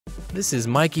This is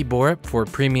Mikey Borup for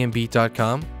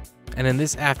PremiumBeat.com, and in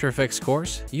this After Effects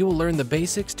course, you will learn the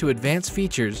basics to advanced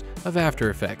features of After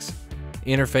Effects: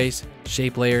 interface,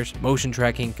 shape layers, motion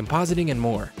tracking, compositing, and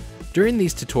more. During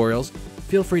these tutorials,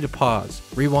 feel free to pause,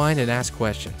 rewind, and ask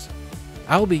questions.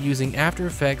 I will be using After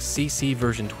Effects CC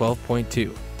version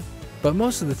 12.2, but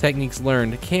most of the techniques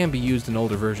learned can be used in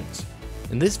older versions.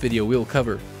 In this video, we will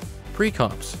cover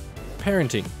pre-comps,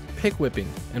 parenting, pick whipping,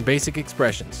 and basic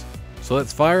expressions. So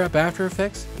let's fire up After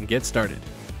Effects and get started.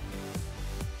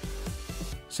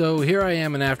 So here I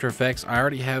am in After Effects. I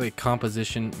already have a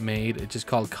composition made. It's just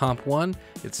called Comp 1.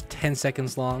 It's 10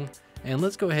 seconds long. And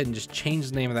let's go ahead and just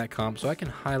change the name of that comp so I can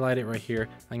highlight it right here.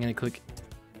 I'm going to click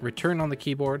Return on the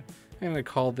keyboard. I'm going to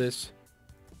call this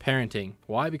Parenting.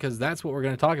 Why? Because that's what we're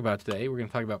going to talk about today. We're going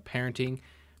to talk about parenting,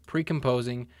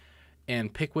 pre-composing,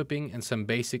 and pick whipping, and some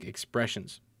basic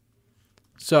expressions.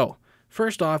 So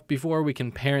first off, before we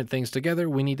can parent things together,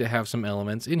 we need to have some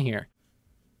elements in here.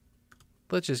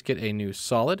 Let's just get a new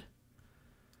solid.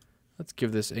 Let's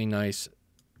give this a nice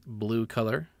blue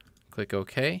color. Click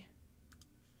OK.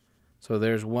 So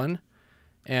there's one.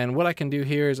 And what I can do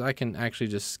here is I can actually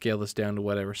just scale this down to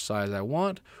whatever size I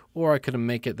want, or I could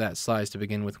make it that size to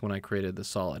begin with when I created the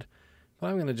solid. But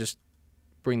I'm going to just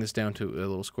bring this down to a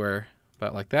little square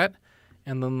about like that.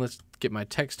 And then let's get my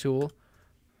text tool.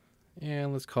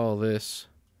 And let's call this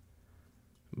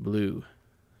blue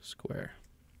square.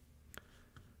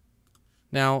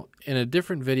 Now, in a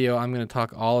different video, I'm going to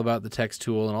talk all about the text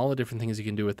tool and all the different things you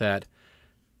can do with that.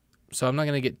 So I'm not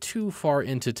going to get too far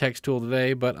into text tool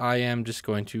today, but I am just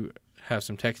going to have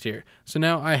some text here. So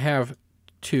now I have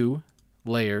two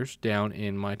layers down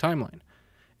in my timeline.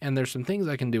 And there's some things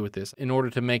I can do with this in order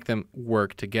to make them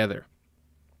work together.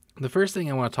 The first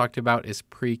thing I want to talk about is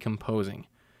pre-composing.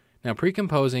 Now,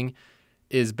 pre-composing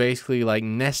is basically like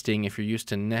nesting if you're used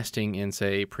to nesting in,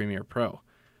 say, Premiere Pro.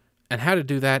 And how to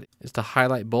do that is to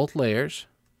highlight both layers,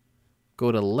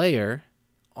 go to Layer,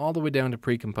 all the way down to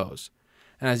Pre-compose.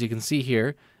 And as you can see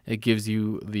here, it gives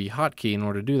you the hotkey in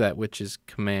order to do that, which is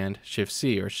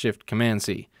Command-Shift-C or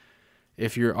Shift-Command-C.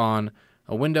 If you're on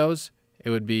a Windows, it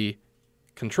would be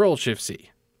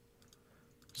Control-Shift-C.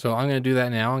 So I'm going to do that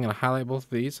now. I'm going to highlight both of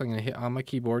these. I'm going to hit on my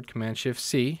keyboard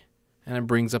Command-Shift-C. And it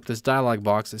brings up this dialog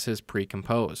box that says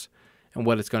Pre-compose. And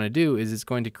what it's going to do is it's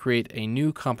going to create a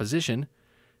new composition,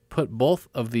 put both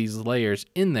of these layers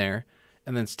in there,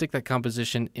 and then stick that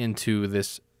composition into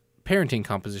this parenting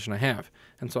composition I have.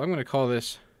 And so I'm going to call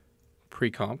this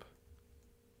Pre-comp,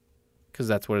 because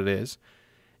that's what it is.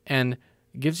 And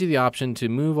it gives you the option to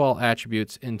move all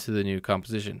attributes into the new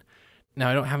composition. Now,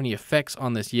 I don't have any effects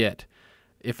on this yet.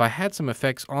 If I had some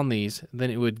effects on these, then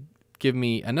it would give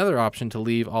me another option to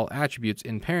leave all attributes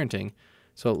in parenting.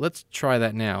 So let's try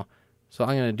that now. So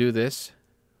I'm going to do this.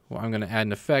 Well, I'm going to add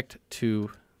an effect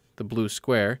to the blue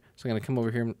square. So I'm going to come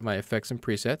over here to my effects and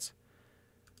presets.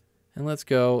 And let's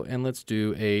go and let's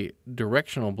do a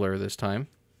directional blur this time.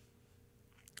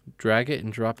 Drag it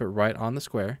and drop it right on the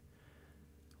square.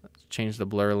 Let's change the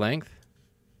blur length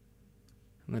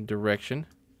and the direction.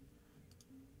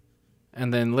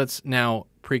 And then let's now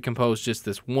pre-compose just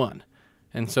this one.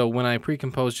 And so when I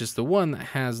pre-compose just the one that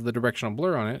has the directional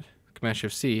blur on it,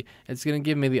 Command-Shift-C, it's going to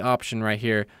give me the option right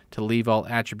here to leave all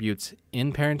attributes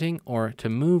in parenting or to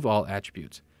move all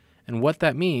attributes. And what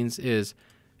that means is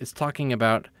it's talking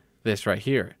about this right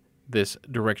here, this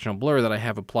directional blur that I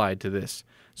have applied to this.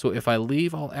 So if I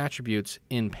leave all attributes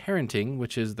in parenting,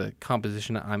 which is the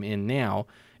composition that I'm in now,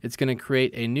 it's going to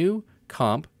create a new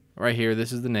comp right here.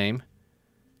 This is the name.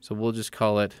 So we'll just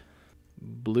call it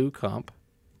blue comp.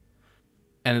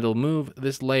 And it'll move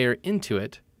this layer into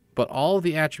it, but all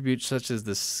the attributes such as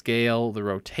the scale, the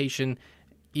rotation,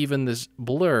 even this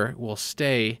blur will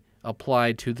stay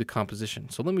applied to the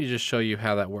composition. So let me just show you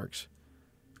how that works.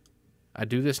 I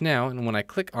do this now, and when I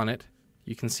click on it,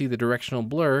 you can see the directional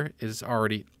blur is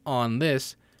already on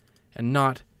this and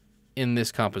not in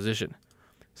this composition.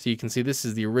 So you can see this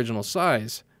is the original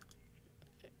size.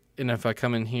 And if I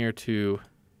come in here to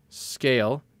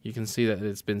scale, you can see that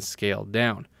it's been scaled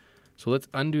down. So let's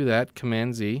undo that,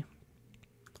 Command-Z,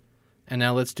 and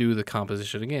now let's do the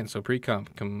composition again. So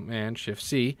pre-comp,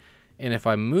 Command-Shift-C, and if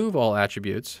I move all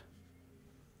attributes,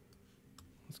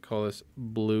 let's call this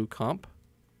blue comp,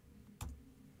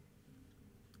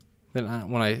 then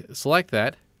when I select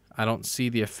that, I don't see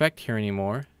the effect here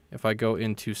anymore. If I go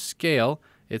into scale,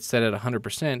 it's set at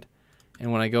 100%,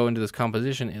 and when I go into this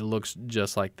composition, it looks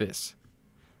just like this.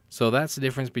 So that's the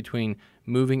difference between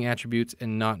moving attributes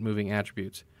and not moving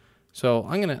attributes. So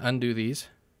I'm going to undo these,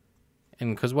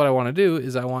 and because what I want to do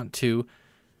is I want to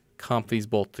comp these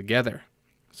both together.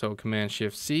 So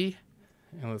Command-Shift-C,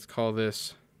 And let's call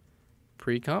this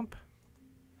pre-comp.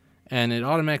 And it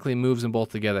automatically moves them both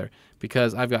together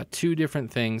because I've got two different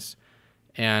things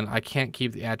and I can't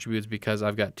keep the attributes because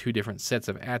I've got two different sets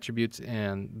of attributes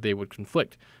and they would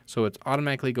conflict. So it's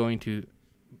automatically going to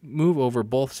move over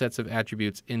both sets of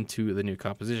attributes into the new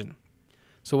composition.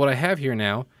 So what I have here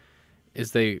now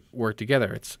is they work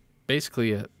together. It's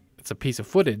basically it's a piece of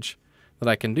footage that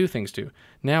I can do things to.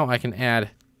 Now I can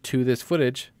add to this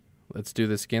footage. Let's do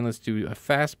this again. Let's do a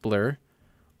fast blur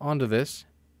onto this.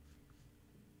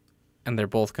 And they're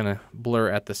both going to blur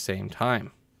at the same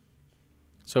time.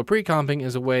 So pre-comping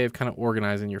is a way of kind of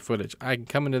organizing your footage. I can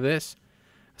come into this.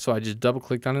 So I just double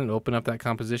clicked on it and open up that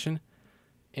composition.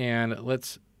 And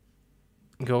let's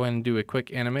go in and do a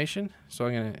quick animation. So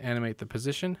I'm going to animate the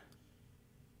position.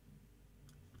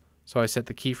 So I set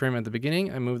the keyframe at the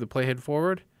beginning. I move the playhead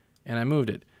forward and I moved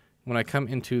it. When I come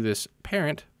into this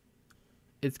parent,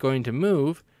 it's going to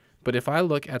move. But if I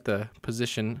look at the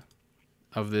position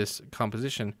of this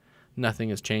composition, nothing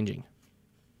is changing.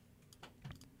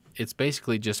 It's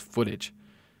basically just footage.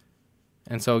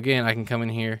 And so again, I can come in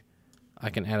here, I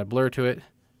can add a blur to it,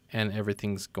 and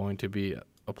everything's going to be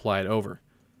applied over.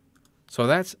 So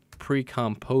that's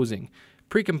pre-composing.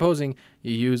 Pre-composing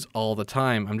you use all the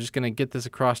time. I'm just going to get this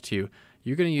across to you.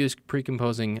 You're going to use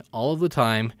pre-composing all of the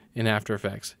time in After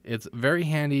Effects. It's very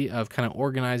handy of kind of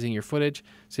organizing your footage.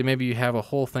 So maybe you have a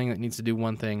whole thing that needs to do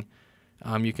one thing.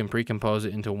 You can pre-compose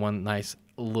it into one nice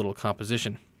little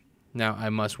composition. Now, I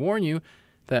must warn you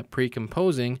that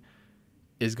pre-composing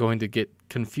is going to get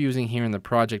confusing here in the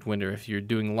project window if you're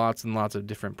doing lots and lots of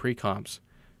different pre-comps.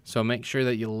 So make sure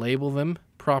that you label them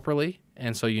properly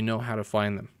and so you know how to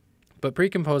find them. But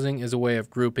pre-composing is a way of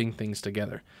grouping things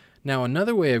together. Now,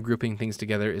 another way of grouping things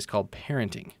together is called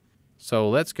parenting. So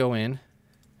let's go in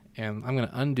and I'm going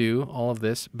to undo all of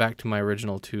this back to my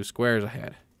original two squares I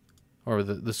had, or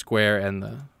the square and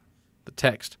the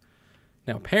text.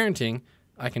 Now, parenting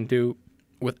I can do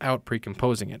without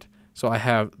pre-composing it. So I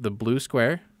have the blue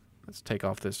square. Let's take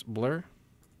off this blur.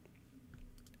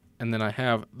 And then I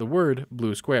have the word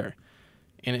blue square.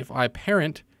 And if I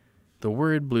parent the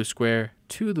word blue square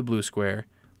to the blue square,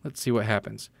 let's see what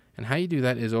happens. And how you do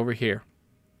that is over here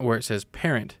where it says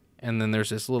parent. And then there's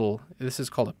this little, this is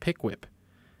called a pick whip.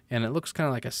 And it looks kind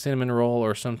of like a cinnamon roll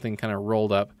or something kind of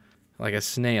rolled up like a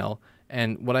snail.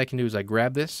 And what I can do is I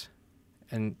grab this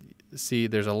and see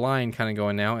there's a line kind of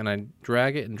going now, and I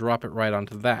drag it and drop it right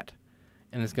onto that.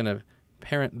 And it's going to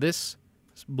parent this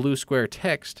blue square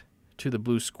text to the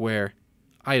blue square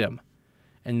item.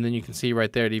 And then you can see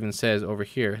right there it even says over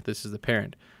here, this is the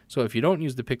parent. So if you don't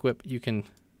use the pick whip, you can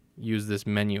use this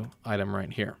menu item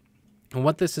right here. And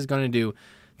what this is going to do,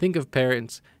 think of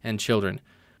parents and children.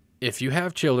 If you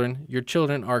have children, your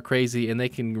children are crazy and they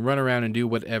can run around and do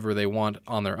whatever they want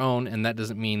on their own, and that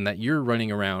doesn't mean that you're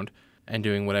running around and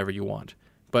doing whatever you want.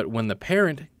 But when the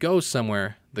parent goes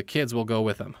somewhere, the kids will go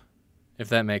with them, if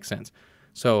that makes sense.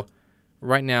 So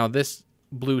right now, this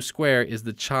blue square is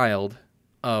the child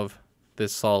of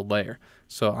this solid layer.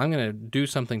 So I'm going to do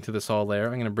something to the solid layer.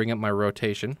 I'm going to bring up my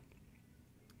rotation.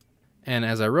 And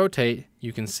as I rotate,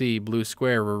 you can see blue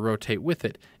square will rotate with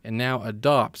it and now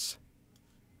adopts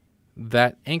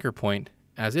that anchor point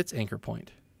as its anchor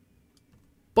point.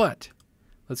 But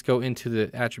let's go into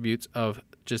the attributes of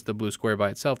just the blue square by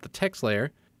itself, the text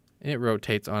layer, and it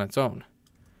rotates on its own.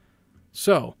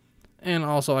 So, and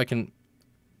also I can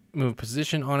move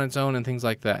position on its own and things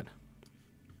like that.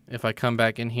 If I come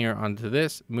back in here onto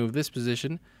this, move this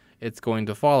position, it's going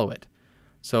to follow it.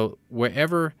 So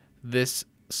wherever this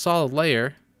solid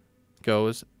layer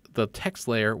goes, the text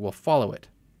layer will follow it.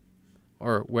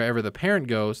 Or wherever the parent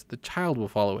goes, the child will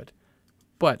follow it.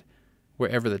 But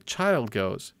wherever the child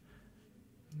goes,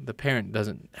 the parent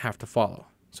doesn't have to follow.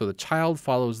 So the child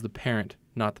follows the parent,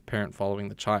 not the parent following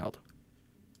the child.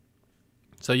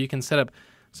 So you can set up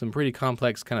some pretty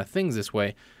complex kind of things this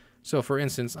way. So for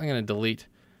instance, I'm going to delete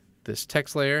this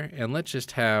text layer and let's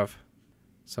just have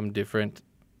some different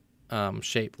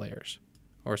shape layers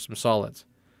or some solids.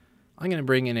 I'm going to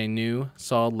bring in a new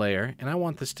solid layer and I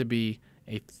want this to be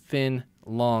a thin,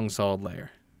 long solid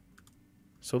layer.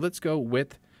 So let's go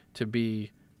width to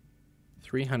be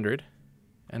 300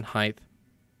 and height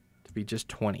to be just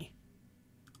 20.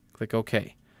 Click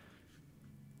OK.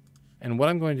 And what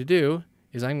I'm going to do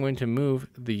is I'm going to move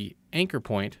the anchor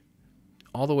point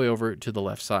all the way over to the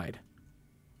left side.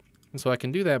 And so I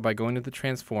can do that by going to the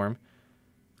transform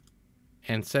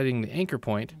and setting the anchor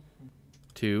point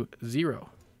to 0.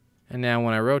 And now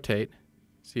when I rotate,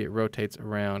 see it rotates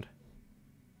around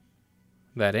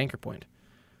that anchor point.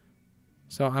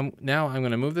 So now I'm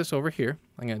going to move this over here.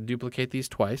 I'm going to duplicate these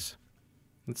twice.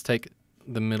 Let's take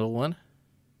the middle one,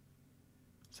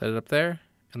 set it up there,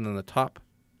 and then the top,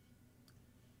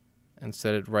 and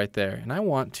set it right there. And I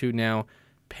want to now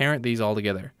parent these all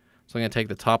together. So I'm going to take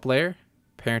the top layer,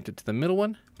 parent it to the middle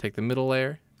one, take the middle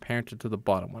layer, parent it to the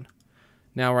bottom one.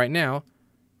 Now, right now,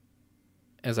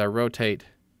 as I rotate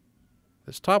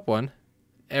this top one,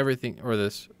 everything, or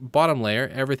this bottom layer,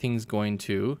 everything's going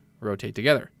to rotate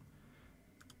together.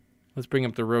 Let's bring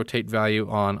up the rotate value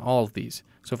on all of these.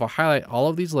 So if I highlight all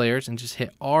of these layers and just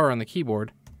hit R on the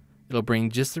keyboard, it'll bring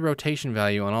just the rotation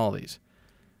value on all these.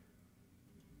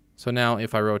 So now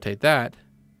if I rotate that,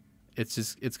 it's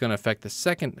going to affect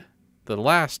the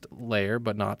last layer,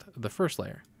 but not the first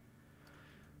layer.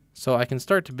 So I can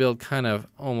start to build kind of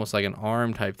almost like an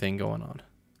arm type thing going on.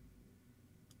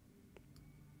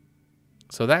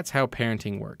 So that's how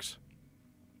parenting works.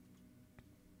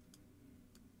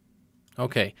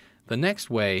 Okay, the next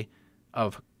way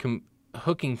of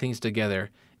hooking things together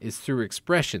is through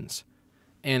expressions.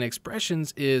 And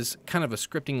expressions is kind of a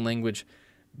scripting language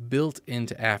built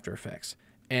into After Effects.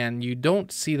 And you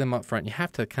don't see them up front. You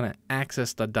have to kind of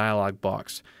access the dialog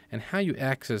box. And how you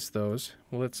access those,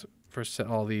 well, let's first set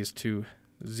all these to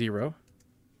 0.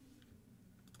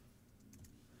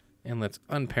 And let's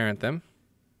unparent them.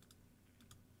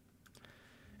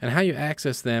 And how you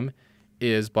access them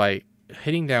is by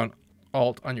hitting down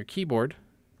Alt on your keyboard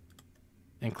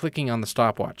and clicking on the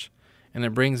stopwatch. And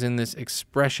it brings in this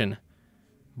expression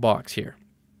box here.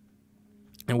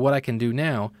 And what I can do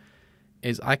now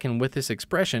is I can, with this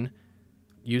expression,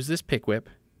 use this pick whip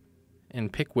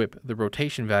and pick whip the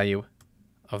rotation value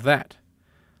of that.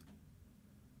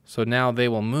 So now they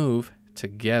will move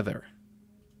together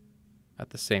at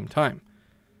the same time.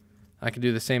 I can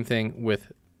do the same thing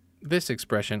with this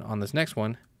expression on this next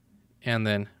one and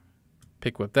then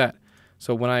pick whip that.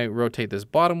 So when I rotate this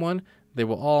bottom one, they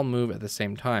will all move at the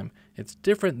same time. It's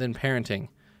different than parenting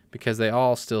because they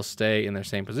all still stay in their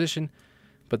same position,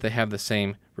 but they have the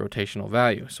same rotational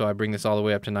value. So I bring this all the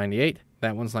way up to 98.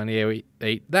 That one's 98,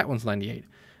 that one's 98.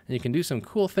 And you can do some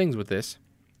cool things with this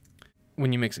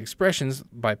when you mix expressions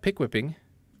by pick whipping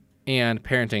and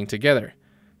parenting together.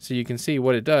 So you can see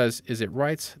what it does is it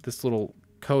writes this little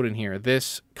code in here,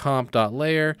 this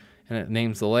comp.layer, and it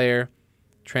names the layer,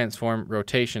 transform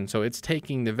rotation. So it's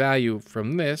taking the value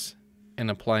from this and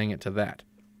applying it to that.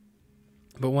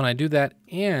 But when I do that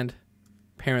and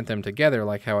parent them together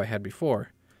like how I had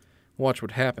before, watch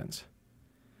what happens.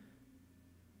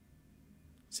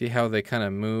 See how they kind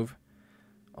of move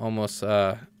almost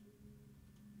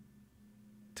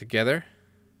together?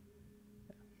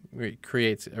 It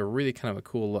creates a really kind of a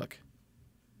cool look.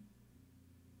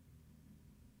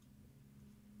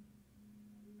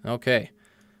 Okay.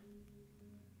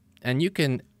 And you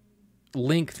can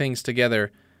link things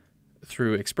together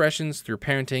through expressions, through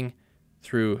parenting,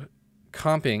 through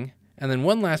comping. And then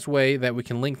one last way that we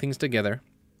can link things together.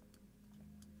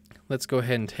 Let's go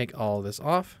ahead and take all of this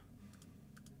off.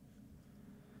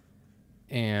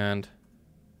 And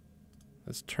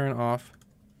let's turn off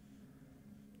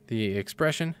the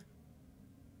expression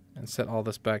and set all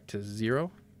this back to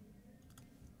 0.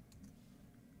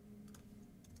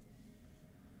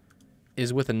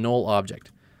 Is with a null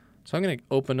object. So I'm going to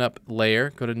open up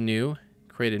layer, go to new,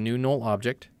 create a new null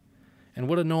object. And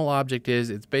what a null object is,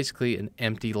 it's basically an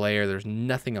empty layer. There's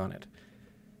nothing on it.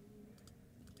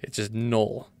 It's just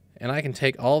null. And I can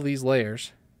take all these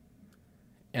layers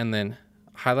and then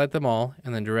highlight them all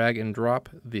and then drag and drop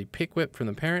the pick whip from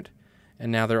the parent,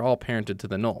 and now they're all parented to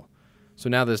the null. So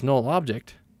now this null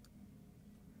object,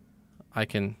 I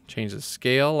can change the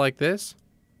scale like this.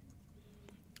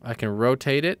 I can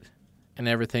rotate it and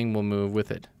everything will move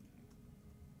with it.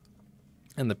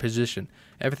 And the position,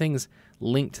 everything's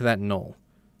linked to that null.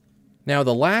 Now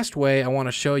the last way I want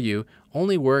to show you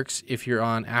only works if you're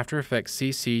on After Effects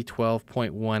CC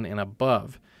 12.1 and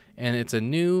above. And it's a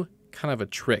new kind of a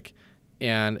trick.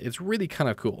 And it's really kind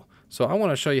of cool. So I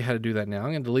want to show you how to do that now.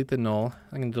 I'm going to delete the null.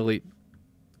 I'm going to delete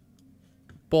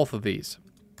both of these.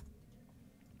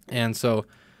 And so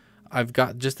I've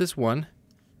got just this one.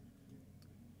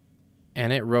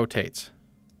 And it rotates.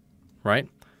 Right?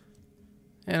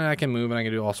 And I can move and I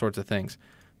can do all sorts of things.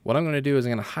 What I'm going to do is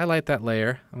I'm going to highlight that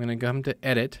layer. I'm going to come to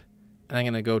Edit. And I'm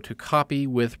going to go to Copy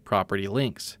with Property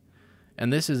Links.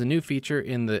 And this is a new feature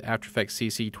in the After Effects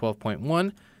CC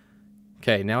 12.1.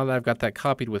 Okay, now that I've got that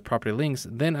copied with property links,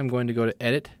 then I'm going to go to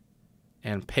Edit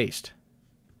and Paste.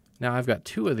 Now I've got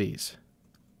 2 of these.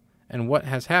 And what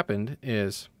has happened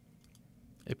is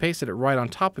it pasted it right on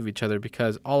top of each other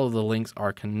because all of the links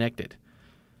are connected.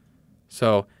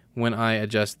 So when I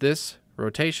adjust this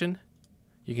rotation,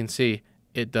 you can see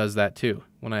it does that too.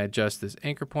 When I adjust this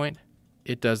anchor point,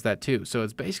 it does that too. So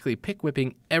it's basically pick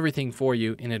whipping everything for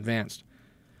you in advance.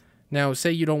 Now,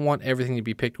 say you don't want everything to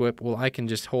be pick whip. Well, I can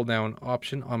just hold down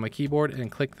Option on my keyboard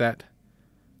and click that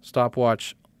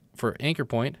stopwatch for anchor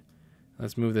point.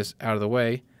 Let's move this out of the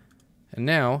way. And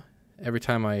now, every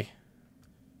time I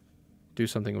do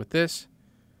something with this,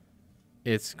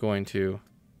 it's going to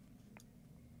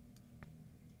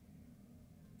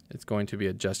be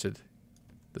adjusted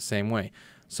the same way.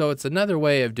 So it's another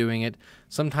way of doing it.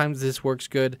 Sometimes this works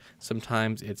good.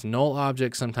 Sometimes it's null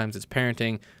object. Sometimes it's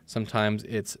parenting. Sometimes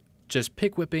it's just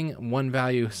pick whipping one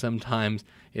value. Sometimes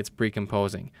it's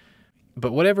precomposing.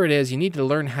 But whatever it is, you need to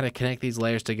learn how to connect these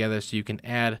layers together so you can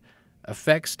add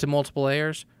effects to multiple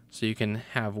layers, so you can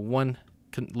have one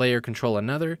layer control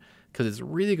another, because it's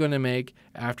really going to make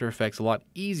After Effects a lot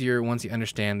easier once you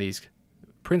understand these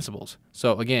principles.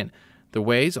 So again, the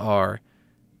ways are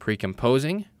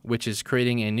precomposing, which is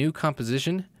creating a new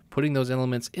composition, putting those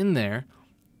elements in there,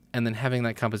 and then having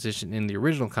that composition in the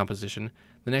original composition.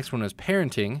 The next one is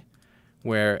parenting,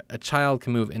 where a child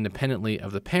can move independently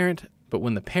of the parent, but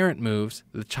when the parent moves,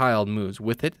 the child moves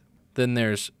with it. Then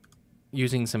there's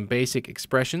using some basic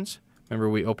expressions. Remember,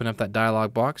 we open up that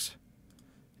dialog box,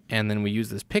 and then we use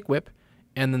this pick whip.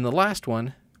 And then the last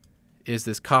one is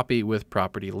this copy with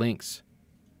property links.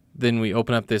 Then we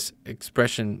open up this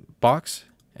expression box,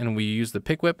 and we use the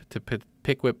pick whip to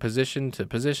pick whip position to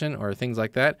position or things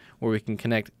like that, where we can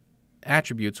connect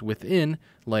attributes within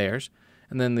layers.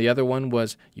 And then the other one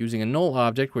was using a null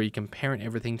object, where you can parent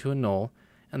everything to a null.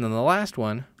 And then the last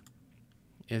one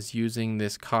is using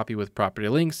this copy with property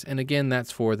links. And again,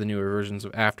 that's for the newer versions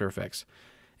of After Effects.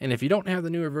 And if you don't have the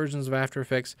newer versions of After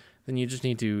Effects, then you just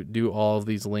need to do all of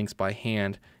these links by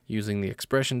hand using the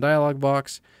expression dialog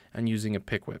box and using a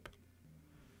pick whip.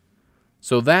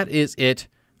 So that is it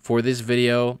for this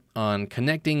video on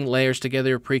connecting layers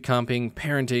together, pre-comping,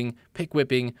 parenting, pick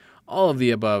whipping, all of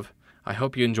the above. I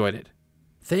hope you enjoyed it.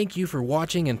 Thank you for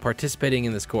watching and participating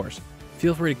in this course.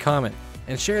 Feel free to comment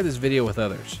and share this video with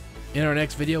others. In our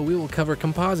next video, we will cover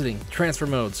compositing, transfer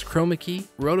modes, chroma key,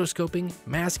 rotoscoping,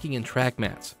 masking, and track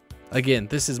mats. Again,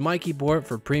 this is Mikey Bort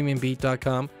for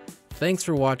PremiumBeat.com. Thanks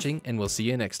for watching, and we'll see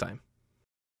you next time.